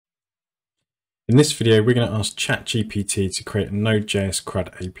In this video, we're going to ask ChatGPT to create a Node.js CRUD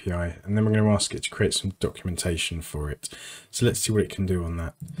API, and then we're going to ask it to create some documentation for it. So let's see what it can do on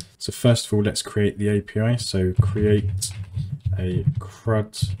that. So first of all, let's create the API. So create a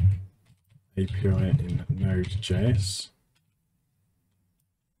CRUD API in Node.js.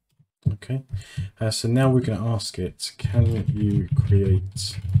 Okay, so now we're going to ask it, can you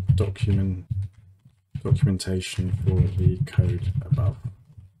create documentation for the code above?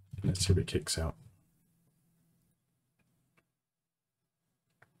 Let's see what it kicks out.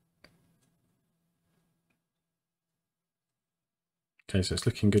 Okay, so it's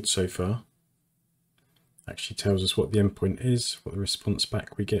looking good so far. Actually tells us what the endpoint is, what the response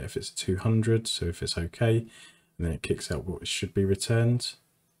back we get if it's 200, so if it's okay, and then it kicks out what should be returned.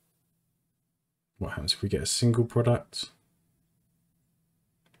 What happens if we get a single product?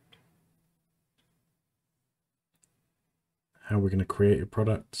 How we're going to create a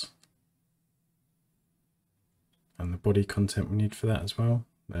product, and the body content we need for that as well,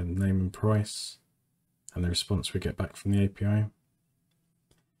 and name and price, and the response we get back from the API.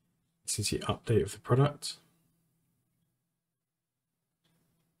 This is the update of the product.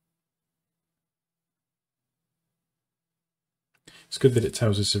 It's good that it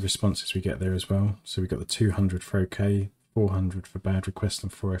tells us the responses we get there as well. So we got the 200 for OK, 400 for bad request,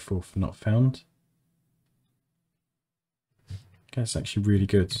 and 404 for not found. Okay, that's actually really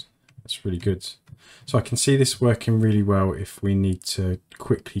good. That's really good. So I can see this working really well if we need to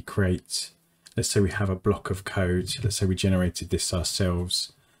quickly create, let's say we have a block of code, let's say we generated this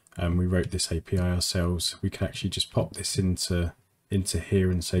ourselves, and we wrote this API ourselves, we can actually just pop this into here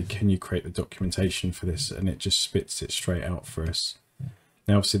and say, can you create the documentation for this? And it just spits it straight out for us.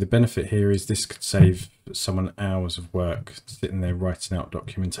 Now, obviously the benefit here is this could save someone hours of work sitting there writing out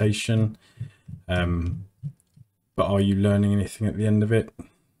documentation. But are you learning anything at the end of it?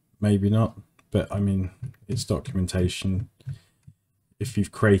 Maybe not, but I mean, it's documentation. If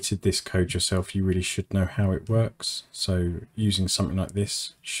you've created this code yourself, you really should know how it works. So using something like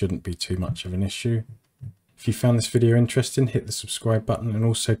this shouldn't be too much of an issue. If you found this video interesting, hit the subscribe button and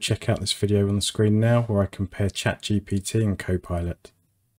also check out this video on the screen now where I compare ChatGPT and Copilot.